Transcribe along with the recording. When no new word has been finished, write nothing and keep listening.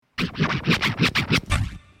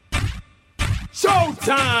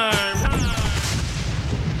time.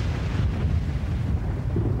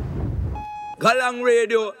 Galang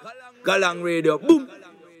Radio, Galang Radio, boom.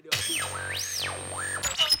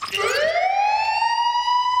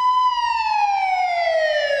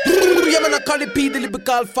 Yeah, man, I call it P, the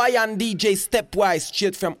lyrical fire and DJ Stepwise,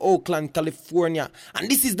 straight from Oakland, California. And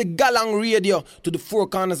this is the Galang Radio to the four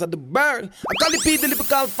corners of the bird. I call it P, the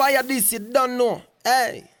lyrical fire, this you don't know.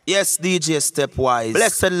 Hey. Yes, DJ Stepwise.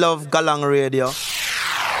 Blessed love, Galang Radio.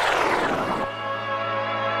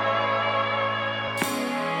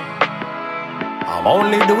 I'm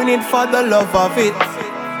only doing it for the love of it.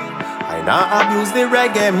 I not abuse the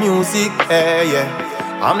reggae music, yeah.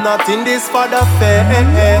 I'm not in this for the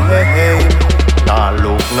fame. Nah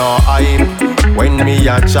look, no hype. When me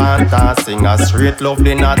a chant and sing a straight love,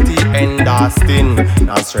 the naughty end a sting.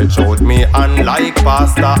 Now stretch out me hand like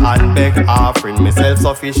pasta and beg offering. Me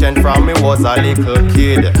self-sufficient from me was a little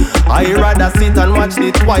kid. I rather sit and watch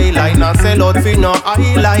the twilight and sell out for no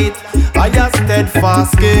highlight. I a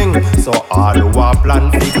steadfast king, so all who a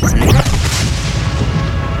plan fit.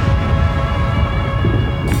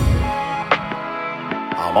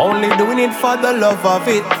 I'm only doing it for the love of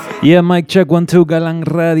it. Yeah, mic check 1 2, Galang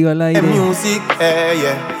Radio al aire. Music,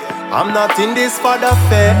 yeah. I'm not in this for the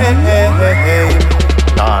fame.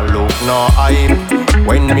 Nah look, no hype.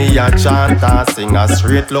 When me a chant and sing a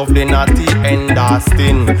straight love, the naughty end a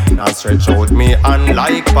sting. Now stretch out me hand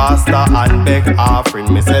like pasta and beg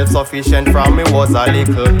offering. Me self-sufficient from me was a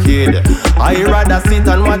little kid. I rather sit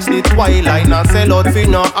and watch the twilight and sell out for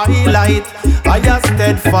no highlight. I a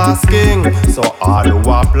steadfast king, so all who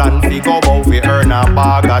a plan fi go out fi earn a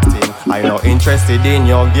bag of thing. I no interested in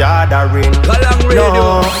your gathering.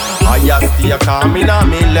 No, I a stay calm in a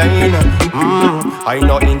me lane. I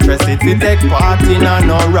no interested fi take part in a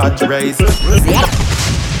no rat race.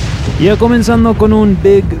 Ya comenzando con un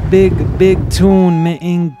big tune, me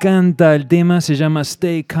encanta el tema, se llama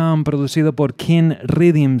Stay Calm, producido por Ken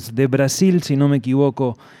Rhythms de Brasil, si no me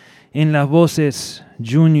equivoco, en las voces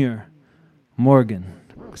Junior Morgan.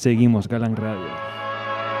 Seguimos, Galang Radio.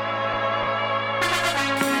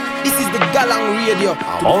 This is the Galang Radio.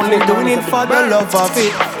 I'm only doing it for the love of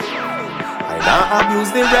it. I not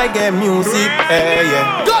abuse the reggae music,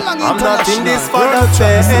 yeah. I'm not in this for the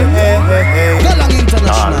fame.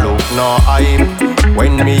 Nah look, no hype.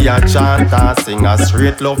 When me a chant and sing a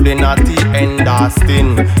straight love, the naughty end a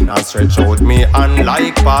sting. Now stretch out me hand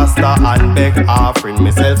like pasta and beg offering.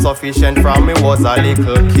 Me self-sufficient from me was a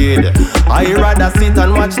little kid. I rather sit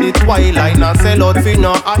and watch the twilight and sell out for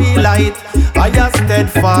no highlight. I a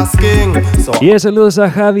steadfast king, so y saludos a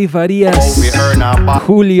Javi Farías,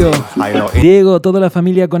 Julio, Diego, toda la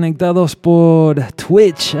familia conectados por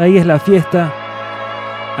Twitch, ahí es la fiesta.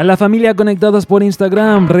 A la familia conectados por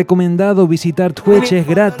Instagram, recomendado visitar Twitch, es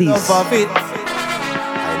gratis.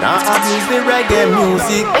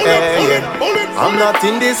 I'm not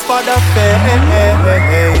in this for the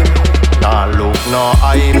fame. Nah look, no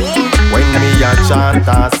hype. When me a chant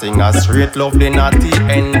and sing a straight love, the naughty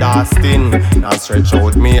end a sting. Now stretch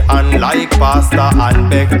out me hand like pasta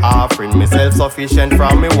and beg offering. Me self-sufficient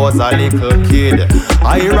from me was a little kid.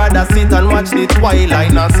 I rather sit and watch the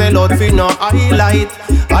twilight and sell out for no highlight.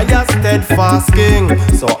 I a steadfast king,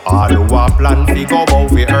 so all who a plan fi go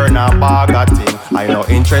out fi earn a bag of thing. I no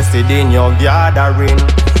interested in your gathering.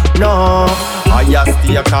 No, I just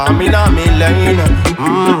stay calm in a me lane.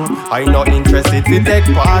 I no interested to take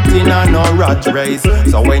part in a no rat race.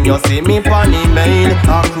 So when you see me pon the main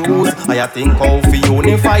a cruise, I think how fi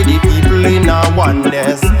unify the people in a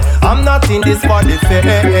oneness. I'm not in this for the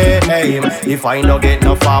fame. If I no get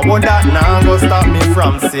no forward, that nah go stop me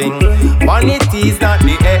from sing. Vanity's not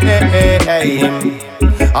the aim.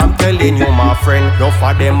 I'm telling you, my friend, no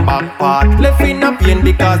for them back part. Left in a pain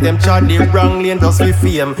because them chad the wrong lane just with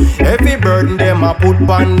fame. Every burden them a put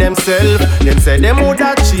on themselves. Them say them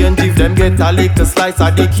woulda change if them get a little slice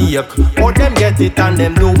of the cake. But them get it and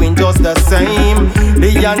them doing just the same.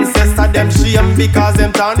 The ancestor them shame because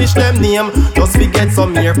them tarnish them name. Just forget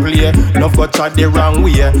some mere play. No go chat the wrong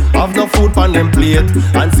way. Have no food on them plate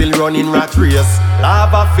and still running rat race.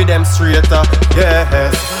 Lava for them straighter,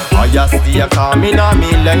 yes. I just stay calm in a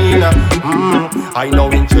me lane. I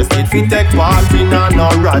no interested fi take part in a no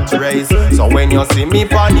rat race. So when you see me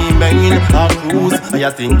pon the main a cruise, I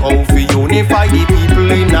just think how fi unify the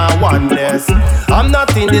people in a oneness. I'm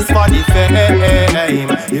not in this for the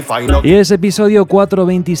fame. If I no. Y es episodio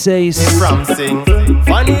 426. From sing,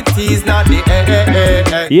 vanity's not the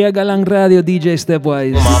y a Galang Radio DJ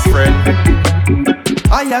Stepwise. My friend,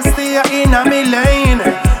 I just stay in a me lane.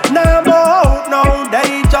 No more, no,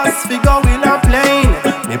 they just fi go in a plane.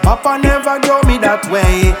 Me papa never grow me that that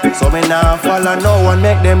way. So me nah follow no one,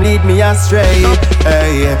 make them lead me astray.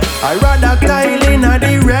 Hey, I rather tile in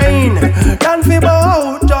the rain than fi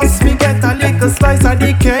bow out just fi get a little slice of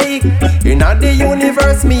the cake. In the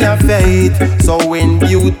universe me a fate, so in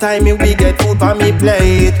due time me we get food on me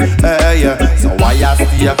plate. Hey, so why I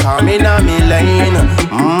stay calm in a me lane?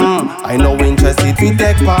 I know interested to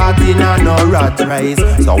take part in a no rat race.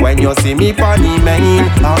 So when you see me on the main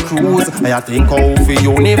cruise, I think how fi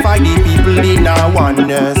unify the people in a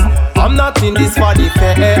oneness. I'm not in this for the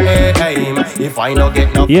fame. If I no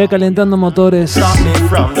get no calentando motores. stop me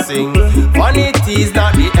from sing. Vanity is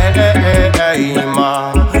not the aim.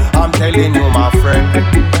 I'm telling you, my friend.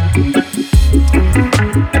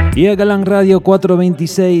 Galang Radio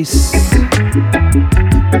 426.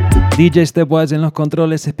 DJ Stepwise en los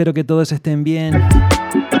controles. Espero que todos estén bien.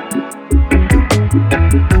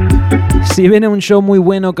 Si viene un show muy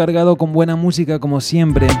bueno, cargado con buena música como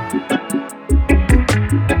siempre.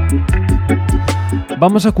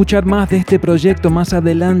 Vamos a escuchar más de este proyecto más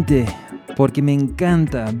adelante, porque me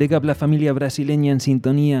encanta. Big up la familia brasileña en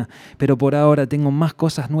sintonía, pero por ahora tengo más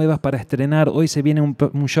cosas nuevas para estrenar. Hoy se viene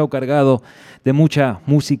un show cargado de mucha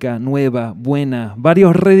música nueva, buena.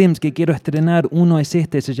 Varios rhythms que quiero estrenar. Uno es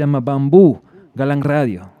este, se llama Bamboo, Galang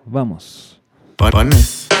Radio. Vamos.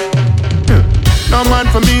 No man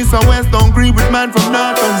from east or west don't agree with man from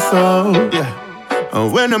north and south. Yeah.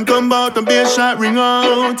 And when them come out, the bass shot ring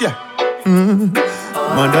out. Yeah.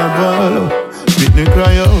 Mother ball, beat me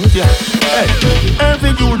cry out. Yeah. Hey. Every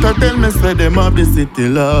youth I tell me say them have the city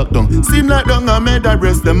locked down. Seem like down I made the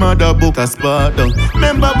rest them other book a spot down.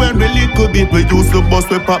 Remember when we little bit we used to bust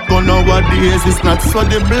with popcorn. Nowadays it's not so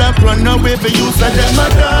the black run away for you say them a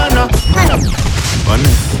dana.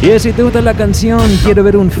 Y si te gusta la canción, quiero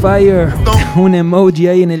ver un fire, un emoji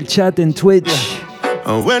ahí en el chat en Twitch.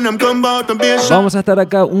 Vamos a estar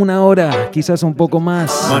acá 1 hora, quizás un poco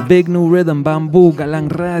más. Big New Rhythm, Bamboo, Galang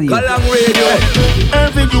Radio. Galang Radio.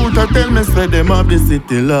 Every youth I tell me say them have the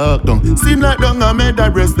city locked down. Seem like down I made the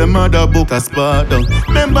rest them other book a spot down.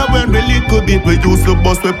 Remember when we little bit we used to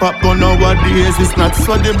bust with popcorn. Nowadays it's not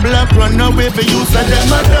so the black run away for you say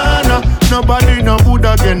them a dana. Nobody no good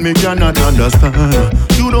again, me cannot understand.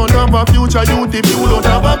 You don't have a future youth if you don't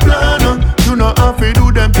have a plan. You not have to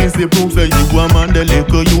do them things to prove that you a man. The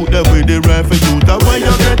little youth that with the right for you. That's where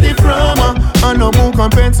you get it from. And no book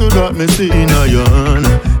and pencil that me see in a yarn.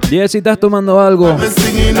 Y si estás tomando algo,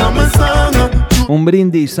 un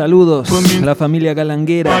brindis, saludos, la familia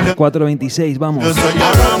galanguera, 426, vamos.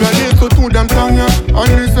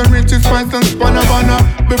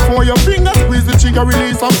 Before your fingers squeeze the trigger,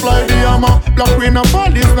 release and fly the hammer. Black rain and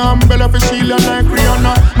bodies, now umbrella for Sheila like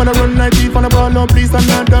Rihanna. Man, I run like deep on the ball, no please, I'm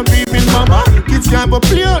not a beeping mama. Kids can't but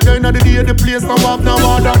play, they know the day the place, no have no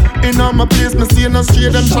order. In my place, me see no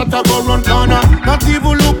straight, them shut up go run corner. Not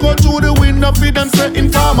even look out through the window, feed them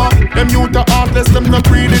setting farmer. Them youth are heartless, them not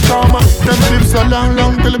really karma. Them lips are long,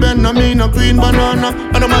 long, till Ben no mean no green banana.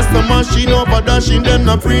 And the master machine over dashing, them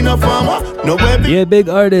not free no farmer. No way, yeah, big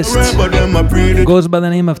artist, goes by the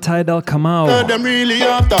name of Tidal Kamau. Them really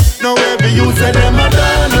after, no way, you say them a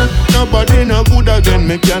done. Nobody no good again,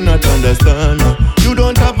 me cannot understand. You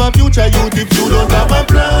don't have a future youth if you don't have a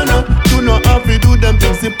plan. You not have to do them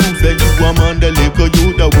things to prove that you a man. The little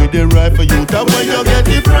youth that with the right for you, that's where you get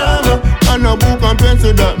it from. And a book and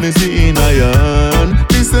pencil that me see in a yarn.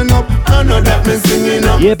 Listen up, I know that me singing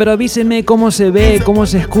up. Yeah, pero avísenme cómo se ve, cómo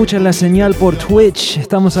se escucha la señal por Twitch.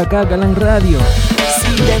 Estamos acá, Galang Radio.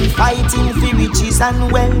 See them fighting for riches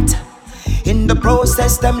and wealth. In the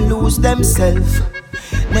process, them lose themselves.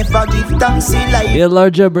 Never give thanks in life. Y el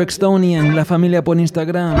larger Brixtonian, la familia por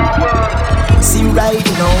Instagram. See right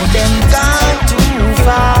now, them gone too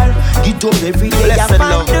far. Get up every day and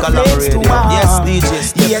find the place to war. Yes, DJ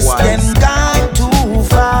Stepwise. Yes, them gone too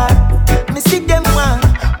far. Me see them one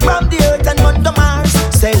from the earth and on the Mars.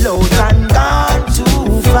 Sell out and gone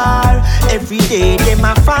too far. Every day them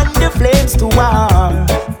a find the flames to war.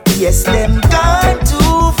 Yes, them gone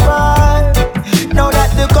too far. Now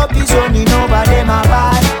that the cup is running over, them a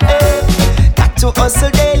bad. Got to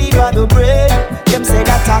hustle daily for the bread. Them say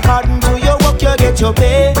that according to your work you get your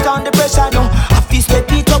pay. Down the pressure now, I feel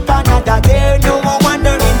step it up another day. No more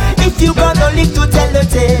wondering if you gonna live to tell the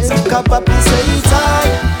tales. Cup up is say it's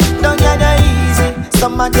hard, don't get it easy.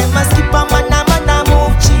 Some of them a skip a man a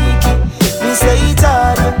move cheeky. Me say it's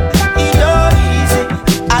hard, it not easy.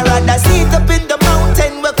 I rather sit up in the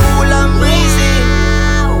mountain where cool and breezy.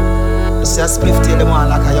 See a spliff till them all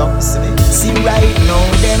like a young see right now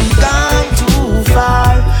them gone too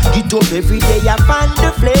far. Get up every day I find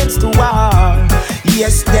the flames to war.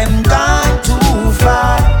 Yes, them gone too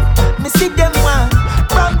far. Me see them one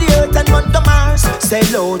from the earth and on the Mars.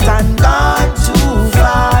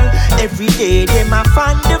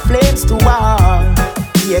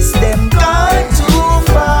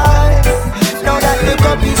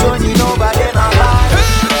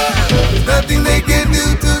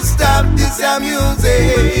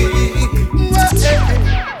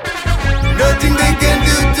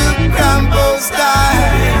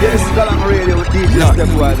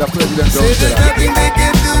 Stepwise, the president don't say there's nothing they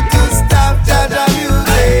can do to stop Jaja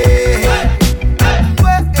music.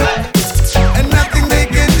 And nothing they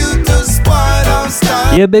can do to spoil our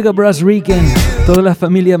stars. Yeah, big up Russ Rican, toda la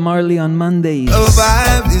familia Marley on Mondays.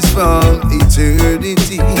 Survive is from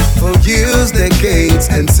eternity for years, decades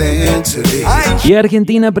and centuries. Y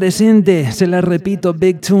Argentina presente, se la repito,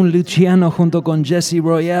 Big Tune Luciano junto con Jesse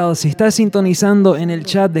Royale. Si estás sintonizando en el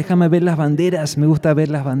chat, déjame ver las banderas, me gusta ver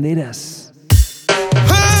las banderas.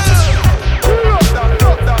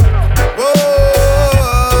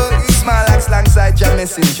 Smile like alongside your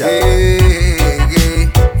messenger.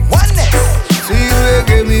 Oneness. Sweet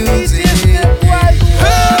reggae music.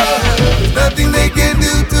 Nothing they can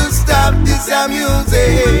do to stop this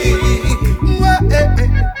music.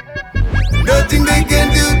 Nothing they can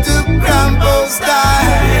do to cramp our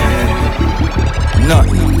style.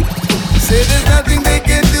 Nothing. Say there's nothing they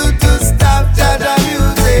can do to stop Jaja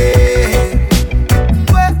music.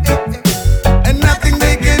 And nothing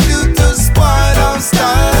they can do to spoil our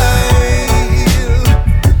style.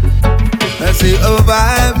 I say our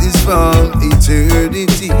vibe is from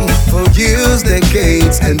eternity for years,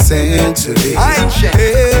 decades and centuries.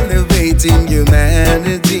 Elevating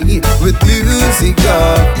humanity with music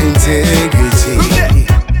of integrity.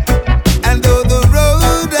 And though the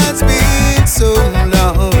road has been so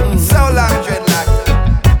long, dreadlock,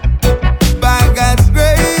 by God's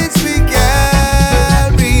grace we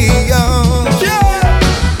carry on.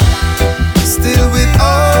 Still with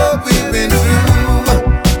all we've been through,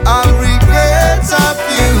 our regrets are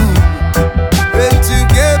few, but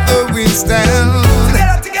together we stand.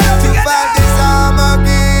 To fight this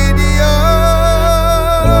Armageddon.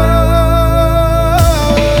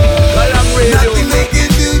 Nothing they can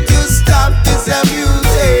do to stop this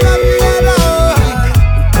music.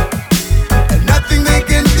 And nothing they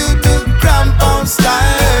can do to cramp on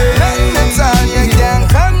style.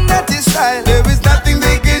 There is nothing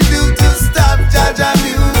they can do to stop Jaja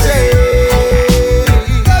music.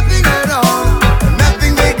 Nothing at all.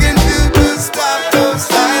 Nothing they can do to stop those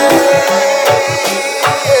style.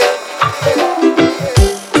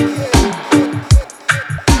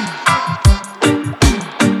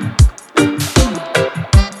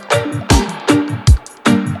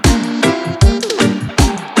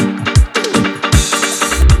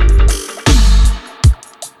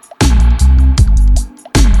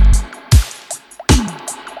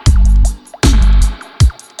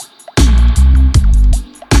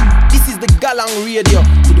 This is the Galang Radio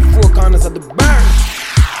to the four corners of the burn.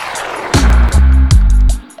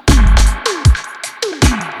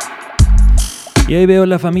 Y ahí veo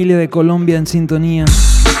la familia de Colombia en sintonía.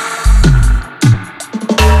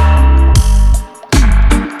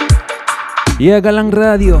 Y a Galang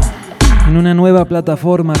Radio en una nueva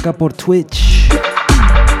plataforma acá por Twitch.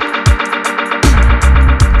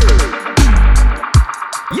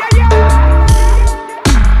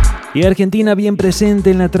 Y Argentina bien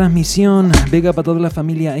presente en la transmisión. Vega para toda la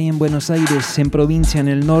familia ahí en Buenos Aires, en provincia, en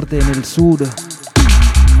el norte, en el sur.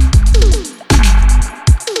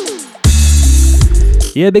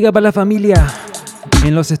 Y vega para la familia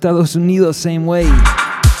en los Estados Unidos, same way.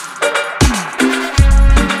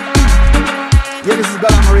 Yeah, this is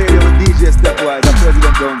Galang Radio with DJ Stepwise, the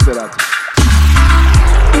president don't say that.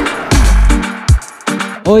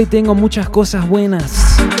 Hoy tengo muchas cosas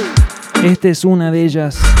buenas. Esta es una de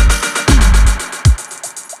ellas.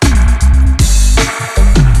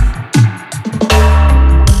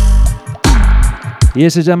 Y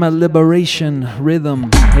se llama Liberation Rhythm,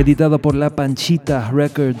 editado por La Panchita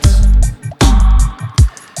Records.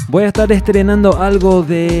 Voy a estar estrenando algo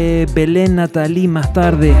de Belén Natalí más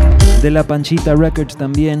tarde, de La Panchita Records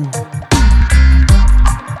también.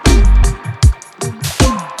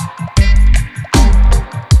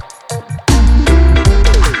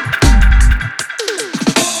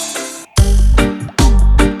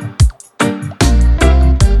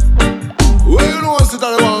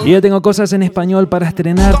 Y ya tengo cosas en español para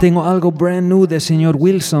estrenar. Tengo algo brand new de señor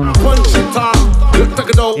Wilson.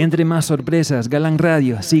 Entre más sorpresas, Galang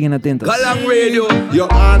Radio, siguen atentos. Galang Radio, your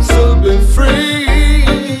heart should be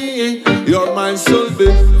free, your mind should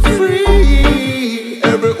be free,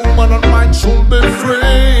 every woman and mind should be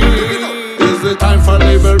free. It's the time for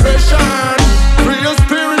liberation, free your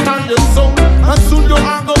spirit and your soul, and soon your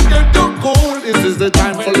heart go get your goal. This is the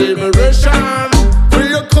time for liberation, free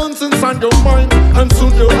your conscience and your mind, and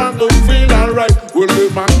soon your heart go feel alright. We'll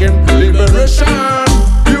live again, liberation.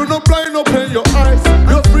 You no blind, open your eyes.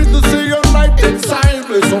 You're free to see your light inside.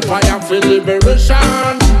 Blaze up fire for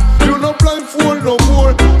liberation. You no blind. life hold no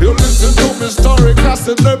more. You listen to me story, cause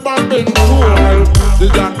it never been told. They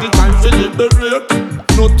got the time for liberate.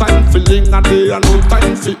 No time for linger there, no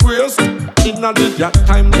time for waste. Inna the that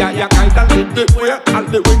time, yeah, you kinda lead the way. And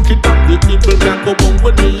the wicked and the evil, we go bum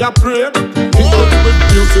when we a pray. Even with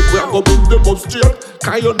music, we go bring them up straight.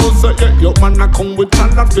 Cause you know say, yeah, your man a come with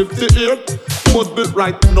 158. Must be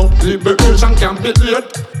right now, liberation can't be late.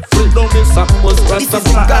 Freedom is a must, rest of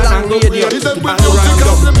the and go here. Even with music,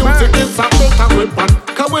 and the music is a better weapon.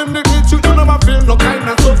 Cause when they hit you, you never feel no kind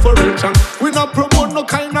of sufferation. We not promote no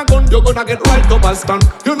kind of gun, you're gonna get right over stand.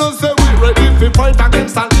 You know say we ready to fight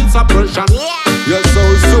against all this oppression. Your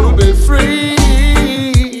soul should be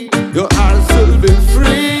free. Your heart should be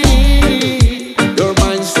free. Your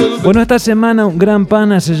mind should be. Bueno, esta semana un gran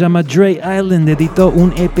pana se llama Dre Island editó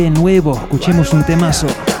un EP nuevo. Escuchemos un temazo.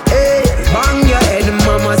 Hey, bang your head,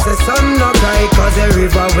 mama say son no cry, cause the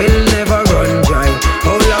river will never run dry.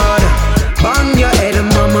 Oh Lord, bang your head,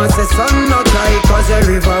 mama say son no cry, cause the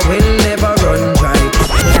river will never run dry.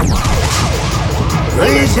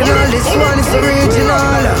 Original, this one is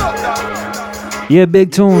original. Yeah,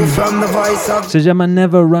 Big Tune. From the voice of Se llama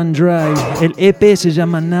Never Run Dry. El EP se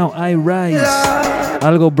llama Now I Rise.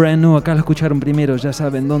 Algo brand new, acá lo escucharon primero, ya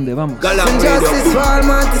saben dónde, vamos. justice for all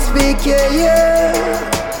man to speak, yeah, yeah.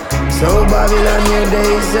 So Babylon, your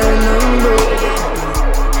days are numbered.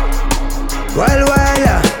 Well,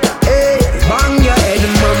 hey, bang your head,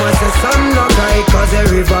 mama say son no cry, cause the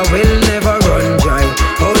river will never run dry.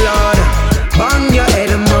 Oh Lord, bang your head,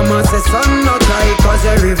 mama say son no cry, cause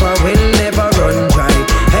the river will never run dry.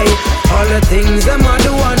 Hey, all the things them a do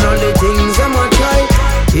and all the things them a try.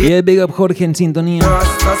 Yeah, big up Jorge en sintonía.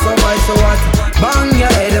 Rasta so why so what? Bang your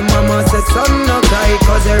head, mama say son no cry,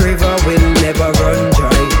 cause the river will never run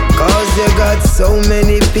dry. Cause you got so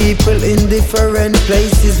many people in different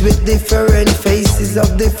places with different faces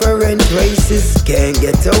of different races. Can't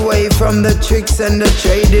get away from the tricks and the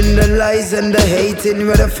trading, the lies and the hating,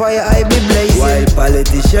 where the fire I be blazing. While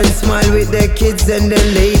politicians smile with their kids and their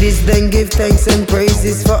ladies, then give thanks and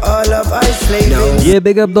praises for all of our slaves. Yeah,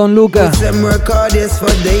 big up Don Luca. Them work hard yes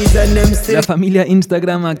for days and them still. La familia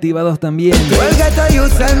Instagram activados también. Well, get a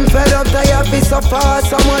youth and fed up, tired of so far,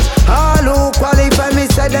 so much. All who qualify me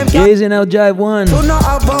said them can't. Gazing out Jive 1. To know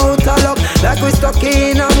about a luck, like we stuck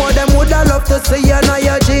in a mud. Them woulda love to see you now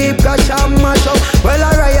your Jeep crash and mash up. Well,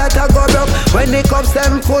 a riot a go broke when the cups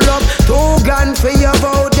them full up. 2 grand for your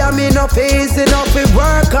vote, yeah, me no easy enough. We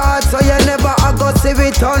work hard so you never a go see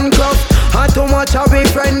it uncroft. And too much of we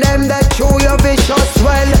friend them that chew your vicious.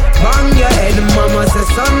 Well, bang your head, mama say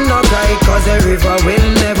son no cry, cause the river will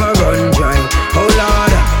never run dry. Oh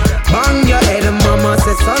Lord, bang your head, mama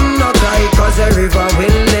say son no cry, cause the river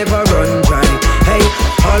will never run dry. Hey,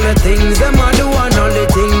 all the things them a do and all the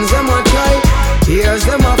things them a try. Here's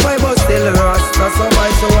them a fight but still Rasta so why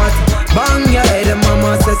so what? Bang your head,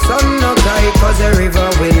 mama say son no cry, cause the river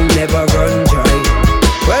will never run dry.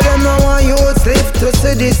 Well, them no want you sleep to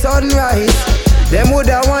see the sunrise. Them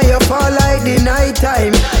woulda want you fall like the night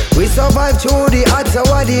time. We survive through the hot, so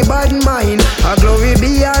what the bad mind. A glory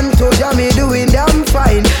be unto Jah, me doing damn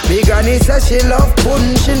fine. Big granny says she love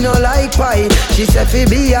pudding, she no like pie. She said fi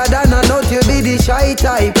be a than a nut, you be the shy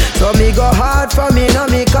type. So me go hard for me, now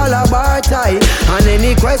me call a bar tie. And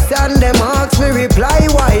any question them ask me reply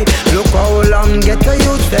why. Look how long get a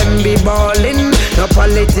youth them be ballin'. No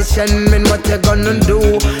politician, man, what you gonna do?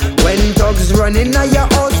 When thugs running at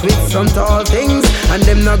your house with some tall things, and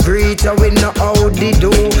them no greet you with no how they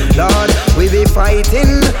do. Lord, we be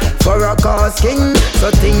fighting for a cause king,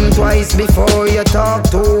 so think twice before you talk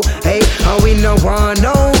to. Hey, and we no want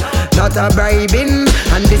no, not a bribing,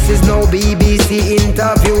 and this is no BBC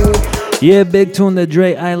interview. Yeah, Big Tune de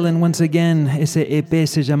Dre Island once again. Ese EP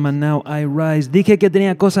se llama Now I Rise. Dije que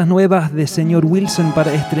tenía cosas nuevas de Señor Wilson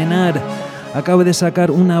para estrenar. Acaba de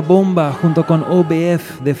sacar una bomba junto con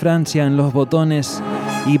OBF de Francia en los botones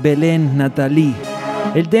y Belén Nathalie.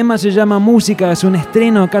 El tema se llama Música, es un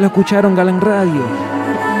estreno, acá lo escucharon Galang Radio.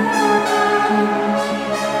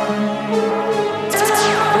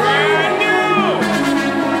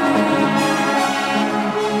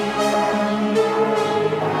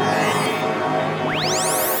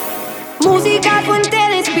 Música, fuente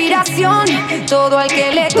de inspiración. Todo al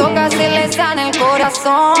que le toca se le sana el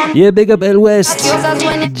corazón. Yeah, big up El West,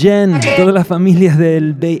 Jen, todas las familias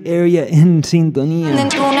del Bay Area en sintonía. En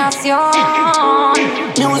tu nación.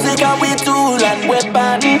 Music are we tool and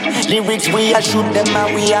weapon. Lyrics we a shoot them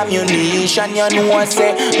and we ammunition. You know I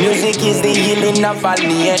say music is the healing of all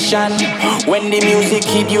nation. When the music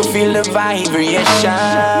hit you feel the vibration.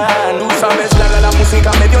 Tú sabes la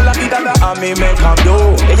música me dio la vida a mí me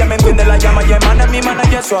cambió. Ella me entiende la llama y emana mi mana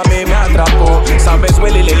y eso a mí me atrapó. Sabes,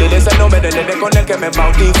 Willy Lily es el nombre del nene con el que me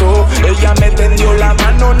bautizó. Ella me tendió la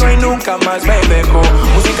mano, no y nunca más me dejó.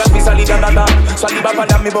 Música es mi salida, nada, saliva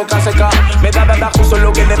para mi boca seca. Me da justo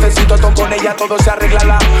lo que necesito, con ella todo se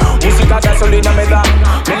arreglará. Música gasolina me da,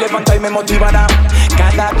 me levanta y me motivará.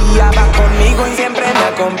 Cada día va conmigo y siempre me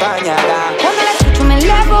acompañará. Cuando la escucho me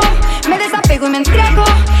elevo, me desapego y me entrego.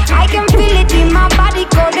 I can feel it in my body,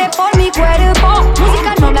 corre por mi cuerpo.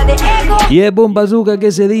 Música no habla de ego. Y es Bomba Bazooka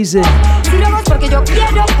que se dice. Si lo hago es porque yo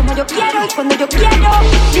quiero, como yo quiero y cuando yo quiero.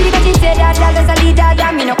 Lírica sincera, ya de salida,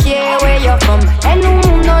 ya me no quiero where you're from. En un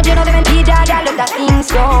mundo lleno de mentiras, ya lo da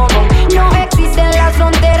insobo. No existen las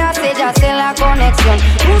fronteras, ellas en la conexión.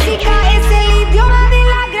 Música es el idioma de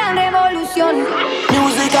la gran revolución.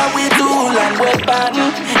 Music are we tool and weapon.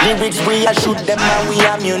 Lyrics we a shoot them and we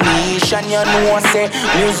ammunition. You know say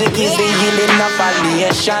music is the healing of a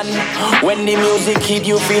nation. When the music hit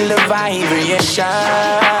you feel the vibration.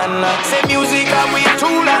 Say music are we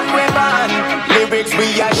tool and weapon. Lyrics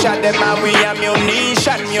we a shot them and we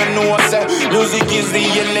ammunition. You know say music is the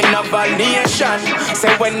healing of a nation.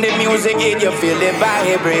 Say when the music hit you feel the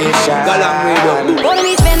vibration. Por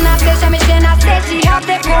mis venas ella me llena de giras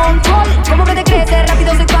de control. Como que te crece,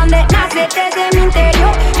 rápido se expande, nace desde mi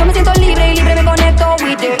interior. Yo me siento libre y libre me conecto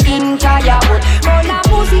with the entire world. Con la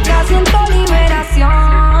música siento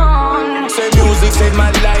liberación. Say music saved my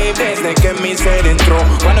life desde que mi ser entró.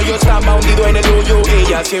 Cuando yo estaba hundido en el hoyo,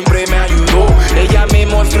 ella siempre me ayudó. Ella me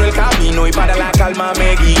mostró el camino y para la calma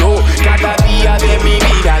me guió. Cada día de mi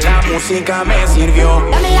vida la música me sirvió.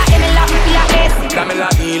 Dame la M, la U y la S. Dame la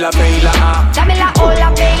I, la P y la A. Dame la O,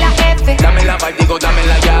 la P y la F. Dame la vibe, digo dame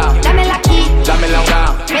la ya. Dame la I. Dame la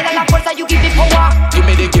una. Me da la fuerza, you give me power. Give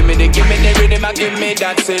me the rhythm and give me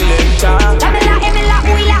that selector. Dame la M, la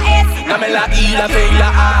U y la S. Dame la I, la P y la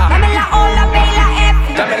A. Dame la O, la P y la F.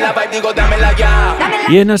 Dame la vibe, digo dame la ya.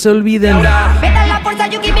 Y no se olviden, Me da la fuerza,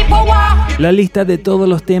 you give me power. la lista de todos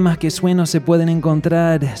los temas que sueno se puede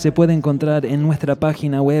encontrar en nuestra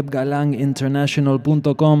página web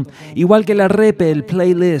galanginternational.com, igual que la rep, el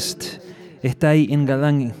playlist está ahí en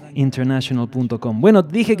galanginternational.com. Bueno,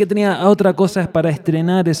 dije que tenía otra cosa para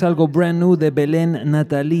estrenar, es algo brand new de Belén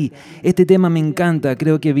Nathalie. Este tema me encanta,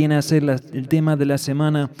 creo que viene a ser el tema de la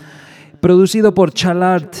semana, producido por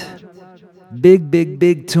Chalart.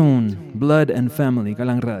 Big tune, Blood and Family,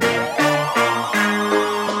 Galang Radio.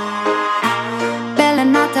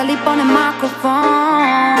 Belén Nathalie pone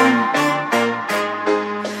microphone.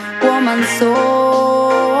 Woman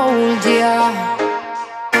soldier.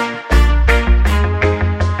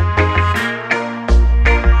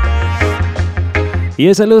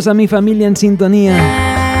 Y saludos a mi familia en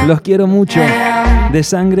sintonía. Los quiero mucho. De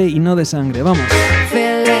sangre y no de sangre. Vamos.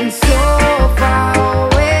 Feeling so far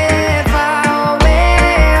away,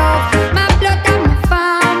 off my blood and my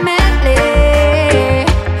family.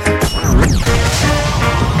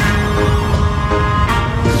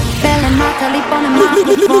 Belén Nathalie pone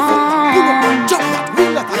microphone.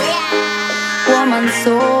 Woman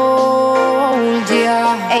soldier.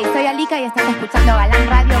 Hey, soy Alika y estás escuchando Galang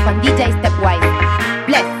Radio con DJ Stepwise.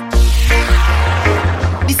 Bless.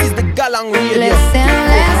 This is the Galang Radio. Listen.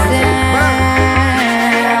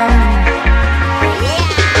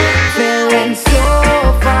 Feeling so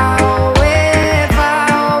far away,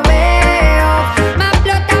 off my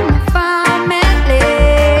blood and my family.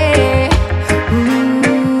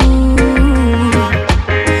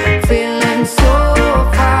 Feeling so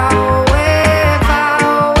far away,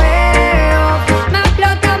 off my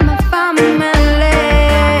blood and my family.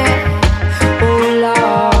 Oh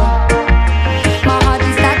Lord, my heart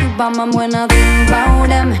is like a bomb when I think about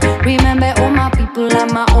them. Remember all my people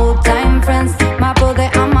and my old time friends, my brother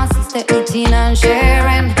and my sister eating and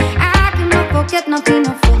sharing. I cannot forget nothing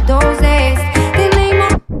of those days. The name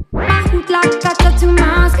of my hood like a tattoo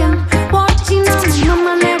mask and watching on my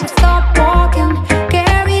mama never stop walking.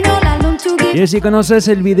 Carried all alone to get. Y si conoces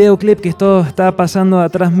el videoclip que esto está pasando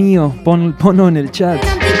atrás mío, ponlo en el chat.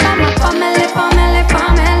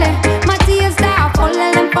 My tears are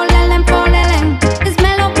falling. This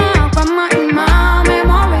melody from my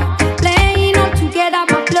memory, playing all together,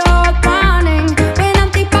 my blood running. When I'm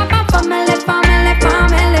thinking about my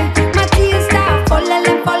family. My tears are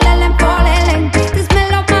falling. This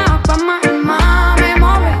melody from my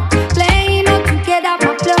memory, playing all together,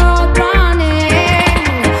 my blood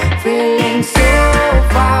running. Feeling so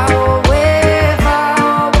far away,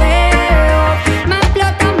 off my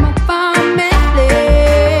blood and my family.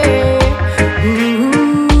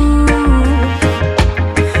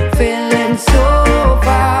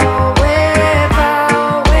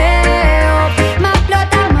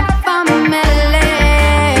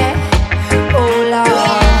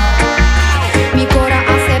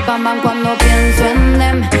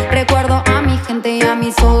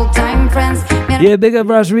 Yeah, big up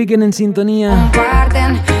Ross Regan en sintonía.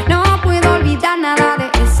 Comparten, no puedo olvidar nada de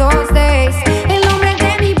esos days. El hombre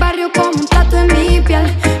de mi barrio como un tatu en mi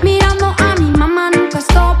piel. Mirando a mi mamá nunca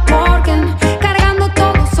stop working. Cargando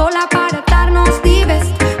todo sola para darnos dives.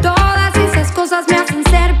 Todas esas cosas me hacen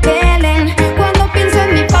ser Belén. Cuando pienso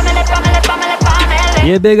en mi family.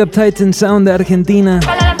 Yeah, big up Titan Sound de Argentina.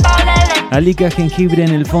 Alica Jengibre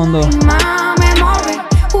en el fondo. Me mueve,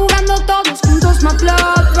 jugando todos juntos, my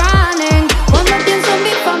blood running. Cuando pienso en mi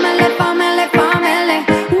family.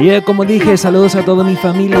 Yeah, como dije, saludos a toda mi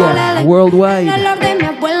familia worldwide.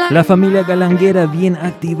 La familia galanguera bien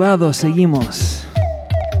activado, seguimos.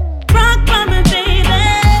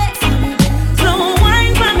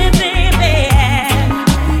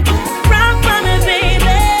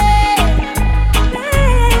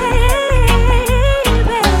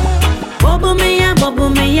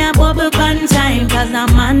 Cause a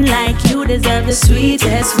man like you deserve the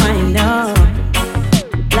sweetest wine, no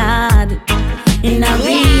Lord, in a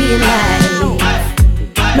real life.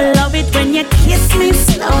 I love it when you kiss me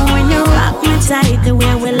slow, when you rock me tight, the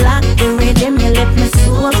way we lock the rhythm, you lift my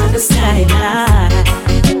soul to the sky, Lord.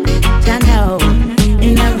 I know,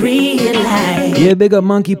 in a real life. Yeah, big up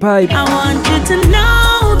Monkey Pipe. I want you to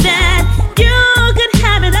know that you could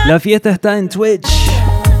have it all. La fiesta está en Twitch.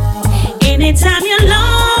 Anytime you're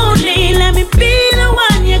lonely, let me be the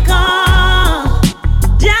one you call.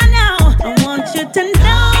 I know, I want you to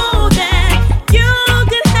know that you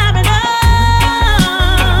can have it all.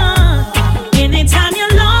 Anytime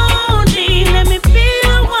you're lonely, let me be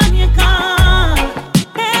the one you call.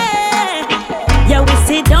 Hey, yeah, we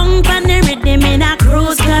sit down on the rhythm in a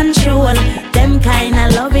cruise control. Them kind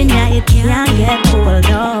of loving, yeah, you can't get old.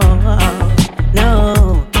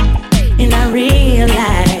 No, in a real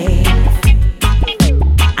life.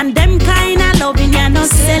 No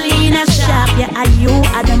Selena shop, yeah, are you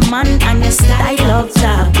are the man and your style of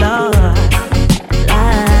top, Lord,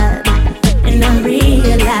 in a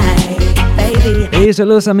real life, baby. Hey,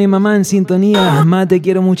 saludos a mi mamá en sintonía, ma, te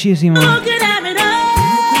quiero muchísimo.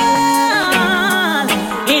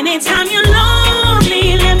 Anytime you're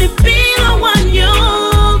lonely, let me be the one you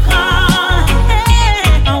call.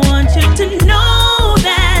 Hey, I want you to know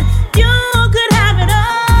that you could have it all.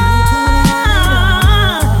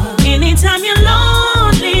 Anytime you're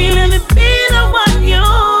lonely, let me be the one you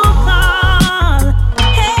call.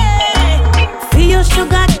 Hey, feel your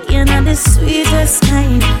sugar cane and the sweetest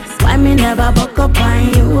kind. Why me never buck up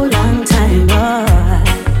on you long time,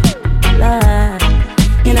 Lord,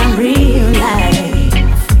 in a real life.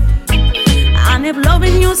 And if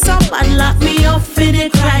loving you so bad, lock me up for the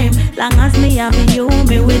crime. Long as me have you,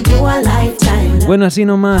 me will do a lifetime. Bueno, así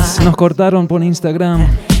nomás, nos cortaron por Instagram.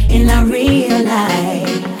 In a real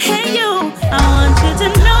life. Hey you, I want you to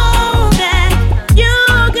know that you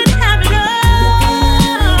can have it all.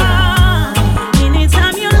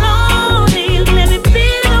 Anytime you're lonely, let me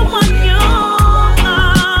be the one you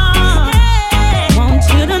call. Hey, want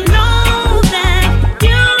you to know that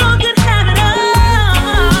you can have it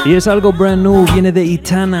all. Y es algo brand new, viene de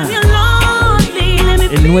Itana.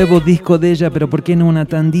 El nuevo disco de ella, pero ¿por qué no una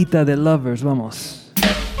tandita de Lovers? Vamos.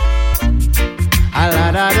 A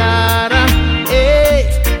la da da da, eh.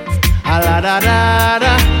 A la da da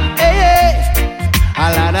da, eh. A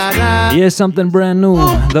la da da. Y es something brand new,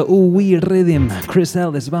 the Ooh Wee Rhythm. Chris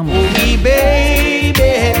Ellis, vamos. Ooh wee baby,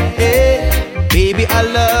 eh. Baby I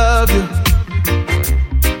love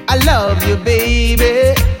you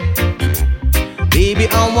baby. Baby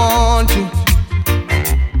I want you.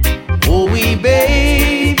 Ooh wee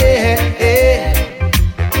baby, eh.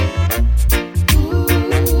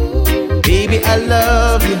 Baby, I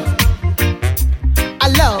love you. I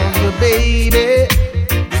love you, baby.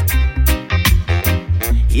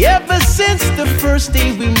 Ever since the first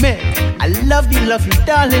day we met, I love you,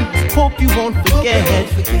 darling. Hope you won't forget.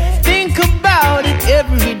 Think about it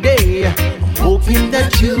every day. I'm hoping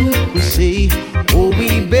that you will say, oh,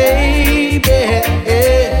 we baby.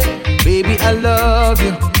 Baby, I love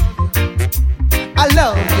you. I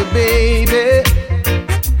love you, baby.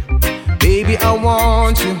 Baby, I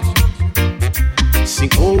want you.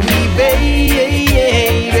 Sing, oh, we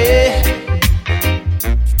baby.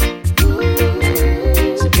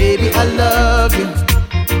 So, baby, I love you.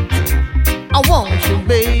 I want you,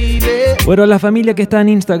 baby. Bueno, la familia que está en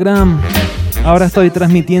Instagram, ahora estoy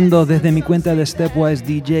transmitiendo desde mi cuenta de Stepwise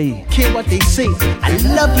DJ. Care what they say, I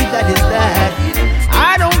love you, that is that.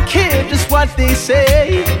 I don't care just what they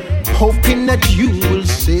say. Hoping that you will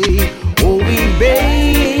say, oh, we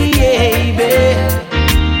baby.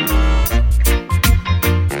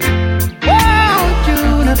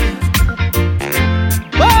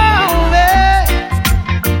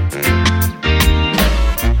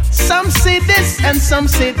 some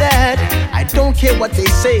say that. I don't care what they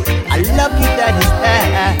say. I love you, that is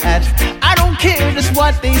that. I don't care just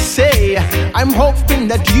what they say. I'm hoping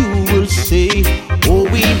that you will say, oh,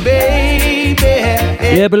 we baby.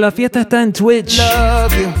 Yeah, pero la fiesta está en Twitch.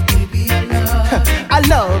 Love you. I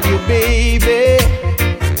love you, baby.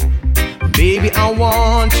 Baby, I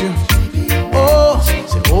want you. Oh, say,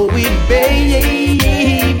 oh, we baby.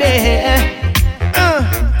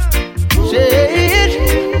 Say it.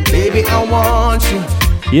 Baby, I want you.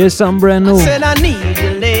 Yes, I'm brand new. I said I need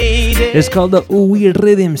you, lady. It's called the Uwi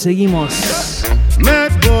Rhythm. Seguimos.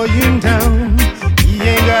 Mad boy in town, he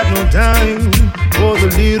ain't got no time for the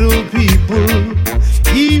little people.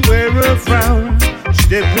 He wear a frown,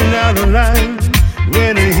 stepping out of line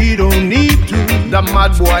when he don't need to. The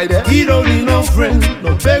mad boy there. He don't need no friend,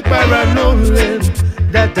 no backbiter, no land.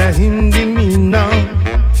 That a him give me now.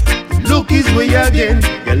 Look his way again,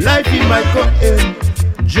 your life he might go end.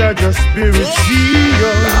 Judge of spirit, see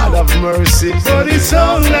you. God of mercy. But it's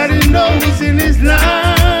all that he knows in his life.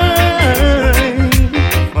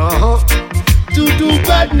 To do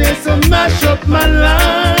badness and mash up my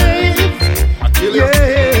life.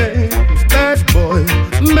 Yeah, bad boy,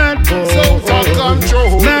 mad boy. So for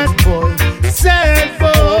control. Mad boy, sad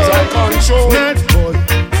boy. So control. Mad boy,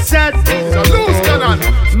 sad boy. So loose cannon.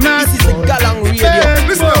 Mad This is the Galang Radio.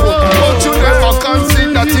 Listen, don't you never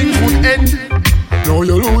consider things would end. Now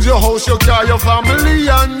you lose your house, your car, your family,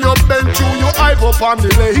 and your bench. You hype up on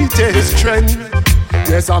the latest trend.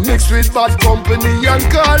 Yes, I mix with bad company and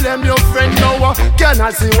call them your friend. Now can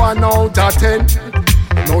I see 1 out of 10?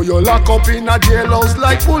 Now you lock up in a jailhouse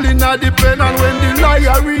like pulling a the pen. And when the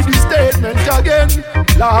liar read the statement again,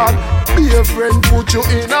 Lord, be a friend, put you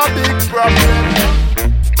in a big problem.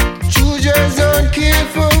 Choose don't care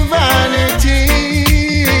for vanity.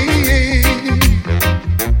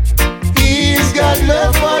 He's got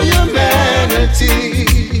love for humanity.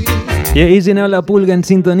 Yeah, Easy Now La Pulga en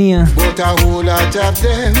sintonía. But a whole lot of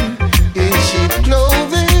them in cheap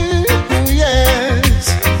clothing, yes.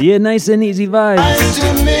 Yeah, nice and easy vibes.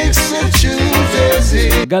 To mix the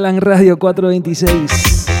truth. Galang Radio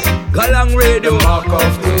 426. Galang Radio. The mark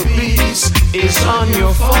of the beast is on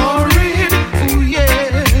your forehead, oh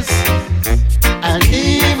yes. And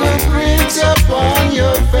even print upon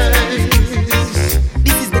your face.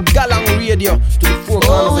 This is the Galang Radio to the four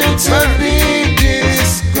corners. Oh, it's a big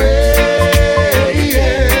disgrace.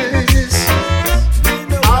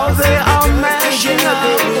 All they are mashing up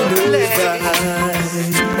the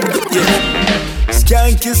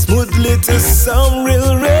Skanky smoothly to some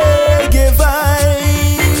real reggae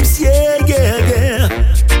vibes. Yeah, yeah, yeah.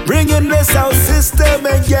 Bringing the sound system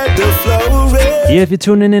and get the flow ready. Yeah, if you're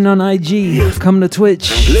tuning in on IG, come to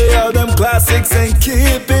Twitch. Lay out them classics and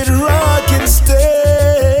keep it rocking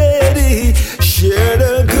steady. Share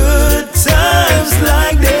the good times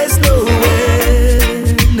like there's no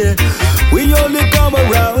end. We only come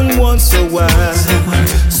around once a while.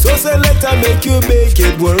 So select and make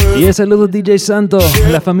it work. Y saludos DJ Santo,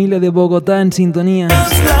 la familia de Bogotá en sintonía.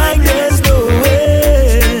 Like there's no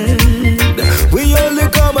end. We only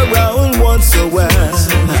come around once a while.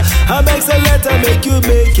 I make a letter make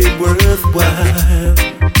it worthwhile.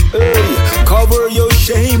 Hey, cover your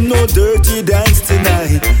shame, no dirty dance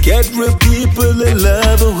tonight. Get real people in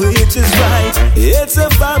love, which is right. It's a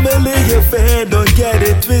family affair, don't get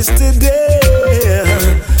it twisted there.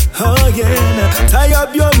 Oh yeah, tie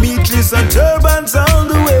up your mitres and turbans on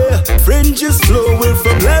the way. Fringes flowing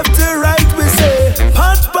from left to right, we say.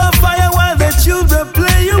 Hot by fire while the children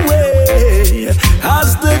play away.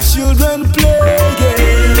 As the children play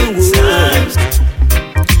again.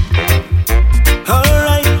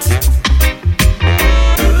 Alright.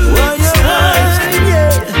 Well, you're right,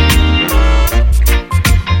 yeah.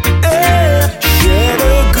 Share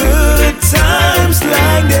the good times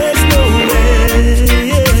like there's no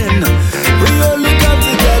end. We only come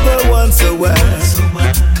together once a while.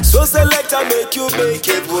 So select and make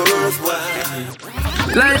it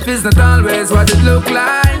worthwhile. Life is not always what it look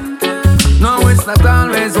like. No, it's not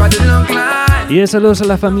always what it look like. Y saludos a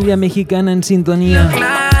la familia mexicana en sintonía.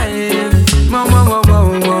 Yeah.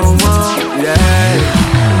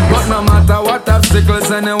 But no matter what obstacles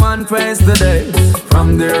anyone face today,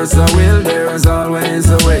 from there's a will, there's always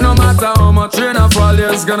a way. No matter how much rain or fall,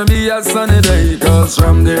 there's gonna be a sunny day. Cause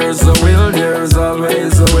from there's a will, there's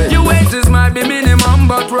always a way. Your wages might be minimum,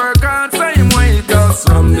 but work hard same way. Cause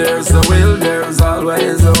from there's a will, there's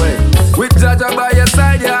always a way. With Jaja by your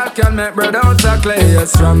side, you can make bread out of clay.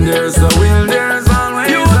 Yes, from there's a will, there's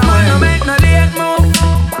always a way. You wanna make no late move.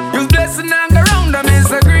 Use blessing and go round them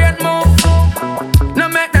is a great move. No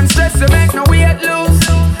make them stress, you make no weight loose.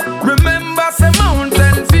 Remember some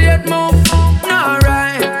mountain feet move. Alright.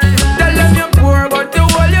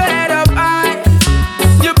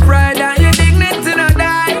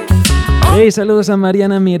 Hey, saludos a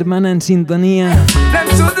Mariana, mi hermana en sintonía. Them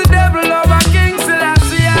to the devil over King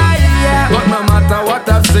Selassie, yeah. But no matter what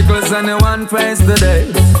obstacles anyone face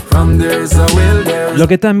today, from there's a will, there's Lo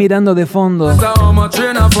que están mirando de fondo how much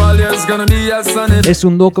rain or fall, there's gonna be a sunny day. es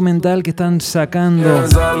un documental que están sacando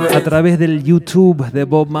a través del YouTube de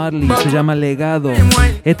Bob Marley. Se llama Legado.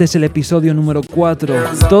 Este es el episodio número 4.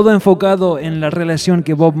 Todo enfocado en la relación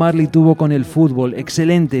que Bob Marley tuvo con el fútbol.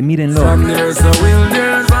 Excelente, mírenlo. From there's a will,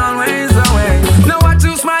 there's always a way. Now what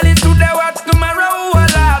you smiling today, watch tomorrow, a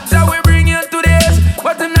lot. So we bring you to this,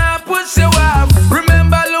 but to not push you off.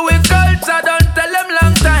 Remember Louis culture, don't tell them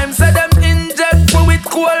long time. Say them inject we with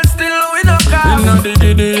cool, still we no come. You know the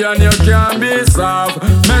giddy and you can't be soft.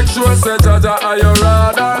 Make sure say Jaja are your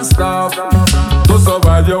rather stuff. To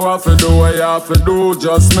survive you have to do what you have to do.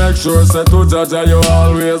 Just make sure say to Jaja you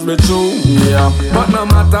always be true. Yeah. But no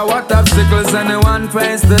matter what obstacles anyone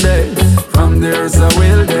face today, from there's a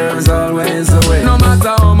will, there's always a way. No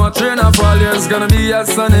matter how much rain or fall, there's gonna be a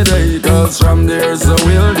sunny day. Cause from there's a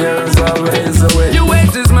will, there's always a way. Your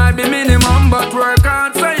wages might be minimum, but work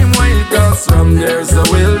hard same way. Cause from there's a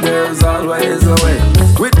will, there's always a way.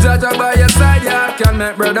 With Jaja by your side, you can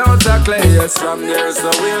make bread out of clay. Yes, from there's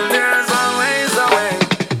a will, there's always a way.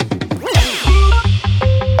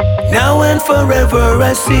 Now and forever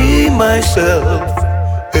I see myself.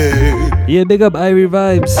 Y el Big Up Irie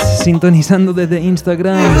Vibes, sintonizando desde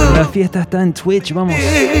Instagram. La fiesta está en Twitch, vamos.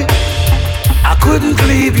 I couldn't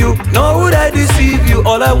leave you, nor would I deceive you.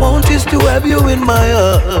 All I want is to have you in my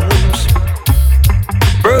arms.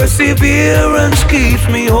 Perseverance keeps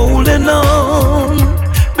me holding on,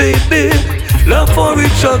 baby. Love for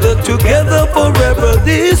each other, together forever.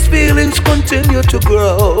 These feelings continue to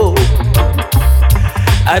grow.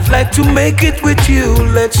 I'd like to make it with you,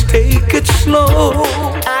 let's take it slow.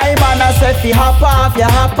 I man say fi hop off, ya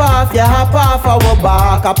hop off, ya hop off our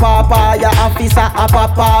back. A papa, ya officer, a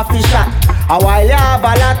papa fi shot. A while ya have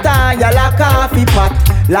a lot of, ya lock off fi pot.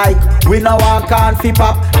 Like we no walk on fi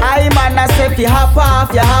pop. I man say fi hop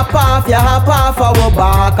off, ya hop off, ya hop off our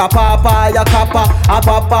back. A papa, ya kappa, a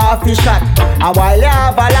papa fi shot. A while ya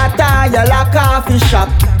have a lot of, ya lock off fi shop.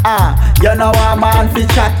 You know a man fi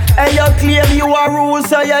chat. And you claim you a rule,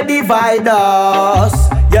 so you divide us.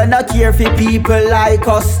 You not care for people like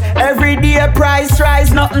us. Every day price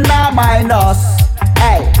rise, nothing a minus.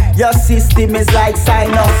 Hey, your system is like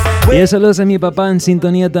sinus. Y saludos a mi papá en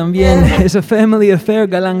sintonía también. Es a Family Affair,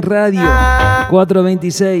 Galán Radio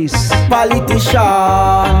 426. Politician,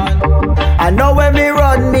 I know when me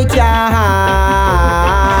run, me can't hide.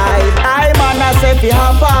 I man say fi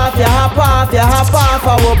hop off, ya hop off, ya hop off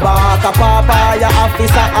our back. A papa, ya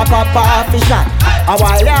officer, a papa fi shot. A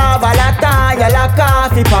while ya have a lot of, ya lock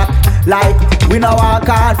off fi pot. Like we no walk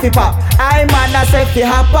on fi pop. I man say fi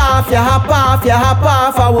hop off, ya hop off, ya hop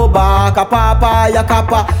off our back. A papa, ya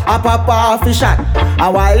kappa, a papa fi shot. A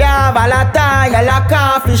while ya have a lot of, ya lock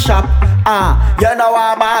off fi shop. You know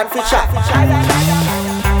a man fi shot.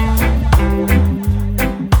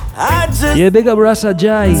 Y el Big Up Rasa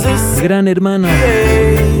Jai, gran hermano,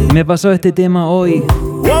 me pasó este tema hoy.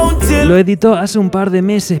 Lo editó hace un par de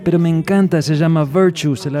meses, pero me encanta, se llama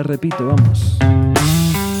Virtue, se la repito, vamos.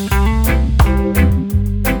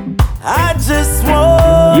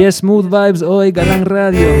 Y es Smooth Vibes hoy, Galán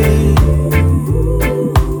Radio.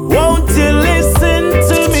 Won't you listen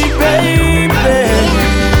to me, baby?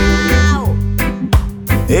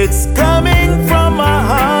 It's coming from my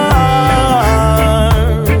heart.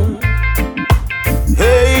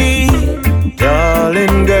 Hey,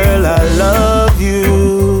 darling girl, I love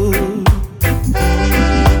you.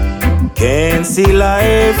 Can't see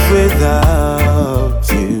life without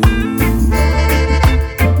you.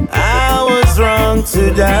 I was wrong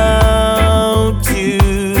to doubt you.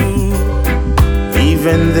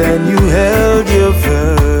 Even then you held your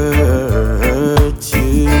virtue.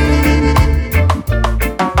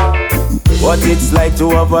 What it's like to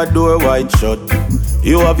have a door wide shut.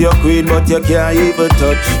 You have your queen but you can't even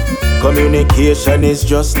touch. Communication is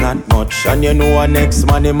just not much. And you know a next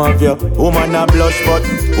man him have your woman a blush. But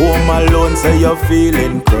home alone say you're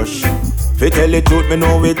feeling crushed. If you tell the truth me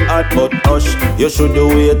know it hot but hush. You should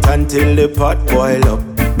wait until the pot boil up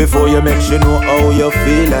before you make sure know how you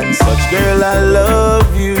feel and such. Girl, I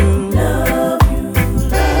love you.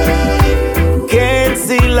 Can't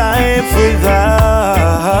see life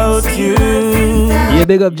without you. Yeah,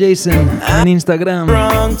 Big Up Jason en Instagram.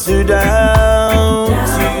 Wrong to doubt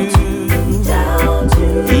you.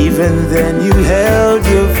 Even then you held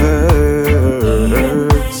your virtue.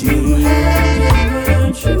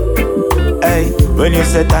 Hey, when you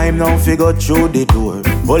say time now, figure through the door.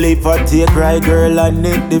 Bully for take right girl and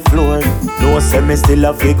hit the floor. No say me still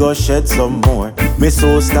a figure shed some more. Me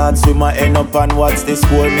so start swim I end up and what's the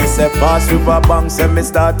score? Me say pass river bank say me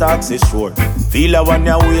start taxi shore. Feel I want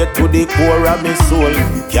ya way to the core of me soul.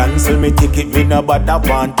 Cancel me ticket me no bother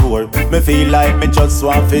want tour. Me feel like me just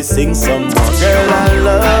want to sing some more. Girl I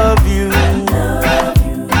love you.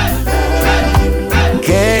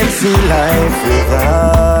 Can't see life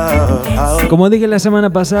without. Como dije la semana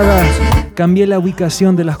pasada, cambié la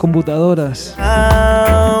ubicación de las computadoras.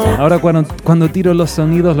 Ahora cuando tiro los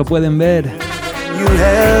sonidos lo pueden ver.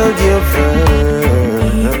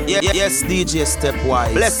 Yes, DJ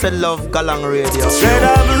Stepwise. Blessed Love Galang Radio. Said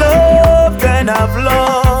I've loved and I've